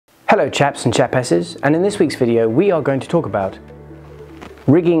Hello chaps and chapesses, and in this week's video we are going to talk about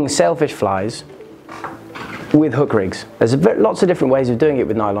rigging sailfish flies with hook rigs. There's lots of different ways of doing it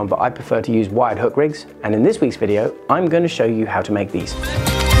with nylon, but I prefer to use wired hook rigs, and in this week's video I'm going to show you how to make these.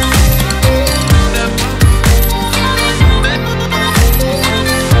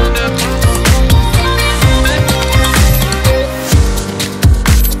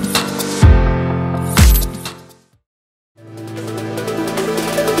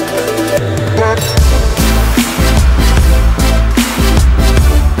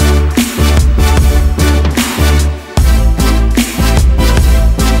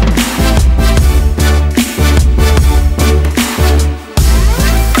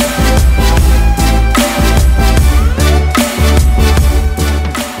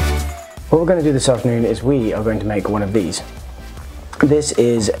 What we're going to do this afternoon is we are going to make one of these. This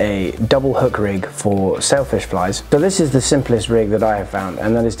is a double hook rig for sailfish flies. So this is the simplest rig that I have found,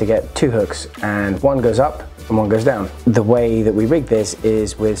 and that is to get two hooks, and one goes up and one goes down. The way that we rig this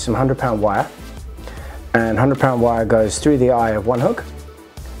is with some 100-pound wire, and 100-pound wire goes through the eye of one hook,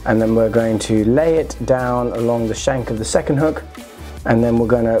 and then we're going to lay it down along the shank of the second hook, and then we're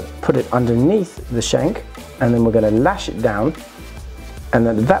going to put it underneath the shank, and then we're going to lash it down. And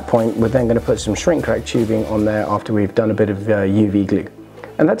then at that point, we're then going to put some shrink wrap tubing on there after we've done a bit of UV glue.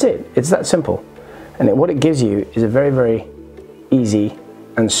 And that's it. It's that simple. And what it gives you is a very, very easy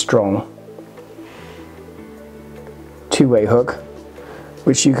and strong two-way hook,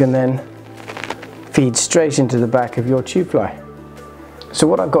 which you can then feed straight into the back of your tube fly. So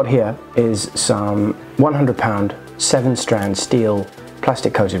what I've got here is some 100-pound 7-strand steel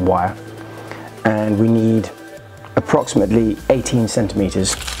plastic coated wire, and we need approximately 18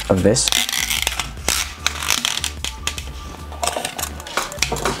 centimeters of this.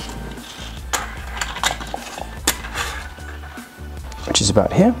 Which is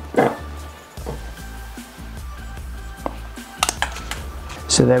about here.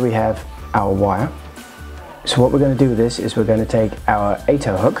 So there we have our wire. So what we're going to do with this is we're going to take our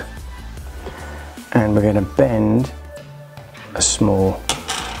 8-0 hook and we're going to bend a small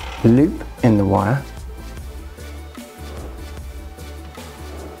loop in the wire,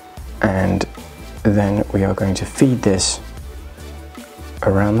 and then we are going to feed this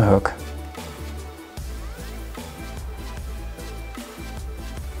around the hook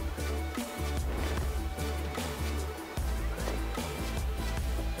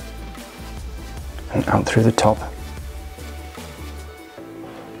and out through the top.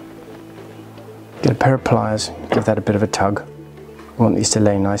 Get a pair of pliers, give that a bit of a tug. We want these to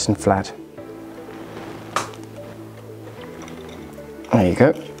lay nice and flat. There you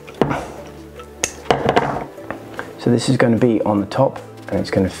go. So this is going to be on the top, and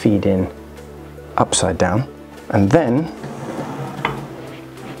it's going to feed in upside down. And then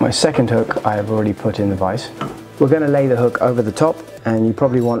my second hook I have already put in the vise. We're going to lay the hook over the top, and you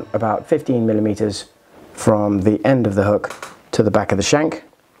probably want about 15 millimeters from the end of the hook to the back of the shank.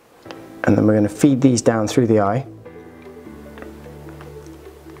 And then we're going to feed these down through the eye,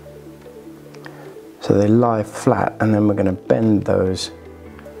 so they lie flat, and then we're going to bend those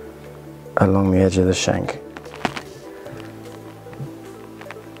along the edge of the shank.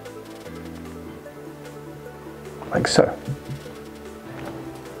 Like so.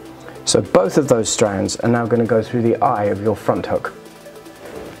 So both of those strands are now going to go through the eye of your front hook.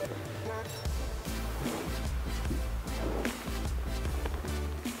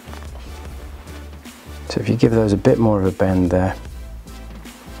 So if you give those a bit more of a bend there.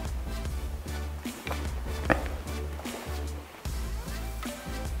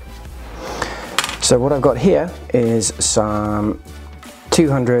 So what I've got here is some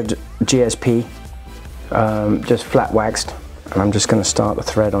 200 GSP, just flat waxed, and I'm just going to start the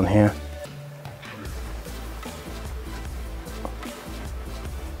thread on here.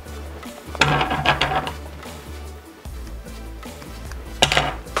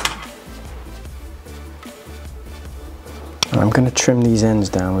 And I'm going to trim these ends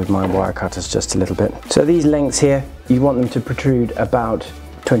down with my wire cutters just a little bit. So these lengths here, you want them to protrude about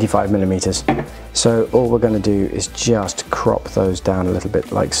 25 millimeters. So all we're going to do is just crop those down a little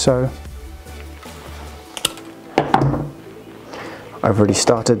bit like so. I've already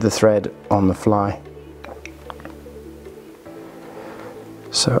started the thread on the fly,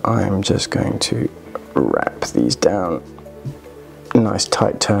 so I'm just going to wrap these down, nice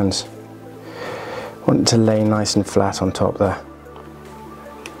tight turns. Want it to lay nice and flat on top there.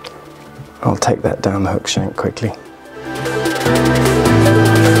 I'll take that down the hook shank quickly.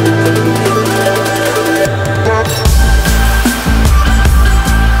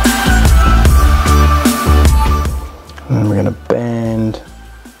 And then we're going to bend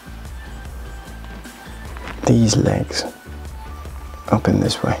these legs up in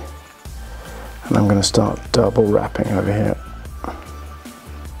this way. And I'm going to start double wrapping over here.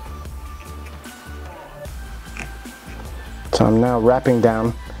 So I'm now wrapping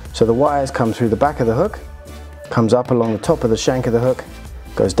down, so the wires come through the back of the hook, comes up along the top of the shank of the hook,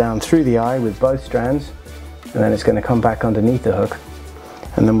 goes down through the eye with both strands, and then it's going to come back underneath the hook,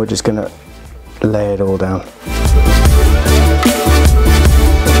 and then we're just going to lay it all down.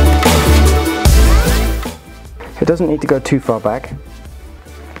 It doesn't need to go too far back,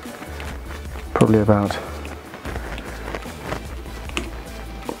 probably about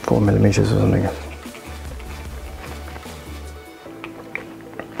 4 millimeters or something.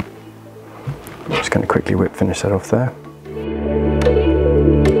 I'm just going to quickly whip finish that off there.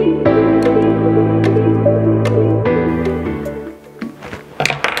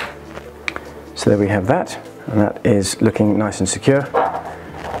 So there we have that, and that is looking nice and secure.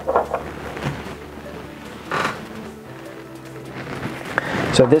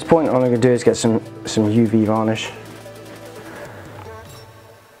 So at this point, all I'm going to do is get some UV varnish.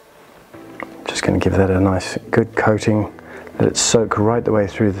 Just going to give that a nice good coating, let it soak right the way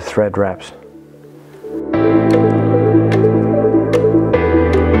through the thread wraps.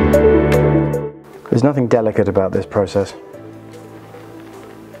 There's nothing delicate about this process.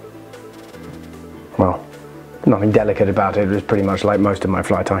 Well, nothing delicate about it. It was pretty much like most of my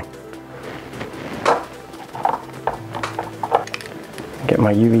fly tying. Get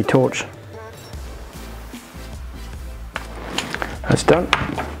my UV torch. That's done.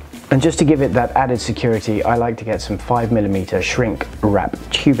 And just to give it that added security, I like to get some 5mm shrink wrap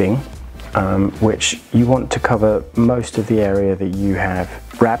tubing, which you want to cover most of the area that you have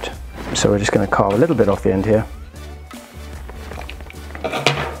wrapped. So we're just going to carve a little bit off the end here. I'm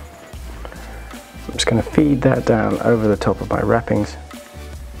just going to feed that down over the top of my wrappings,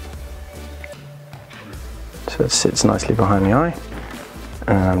 so it sits nicely behind the eye,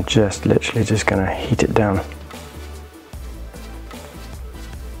 and I'm just literally just going to heat it down.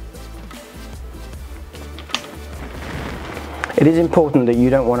 It is important that you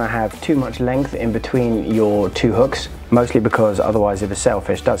don't want to have too much length in between your two hooks, mostly because otherwise if a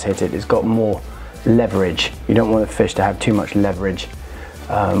sailfish does hit it, it's got more leverage. You don't want a fish to have too much leverage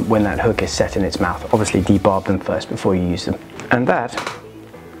when that hook is set in its mouth. Obviously debarb them first before you use them. And that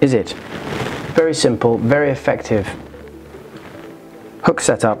is it. Very simple, very effective hook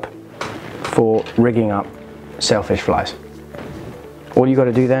setup for rigging up sailfish flies. All you got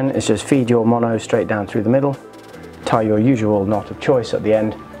to do then is just feed your mono straight down through the middle, tie your usual knot of choice at the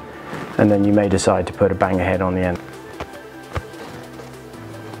end, and then you may decide to put a banger head on the end.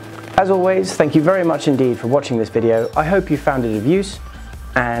 As always, thank you very much indeed for watching this video. I hope you found it of use,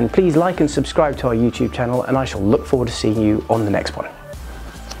 and please like and subscribe to our YouTube channel, and I shall look forward to seeing you on the next one.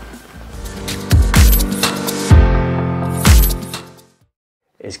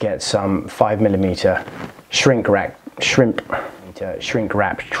 Is get some 5mm shrink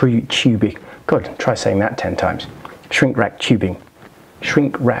wrap tubing. God, try saying that 10 times. Shrink wrap tubing.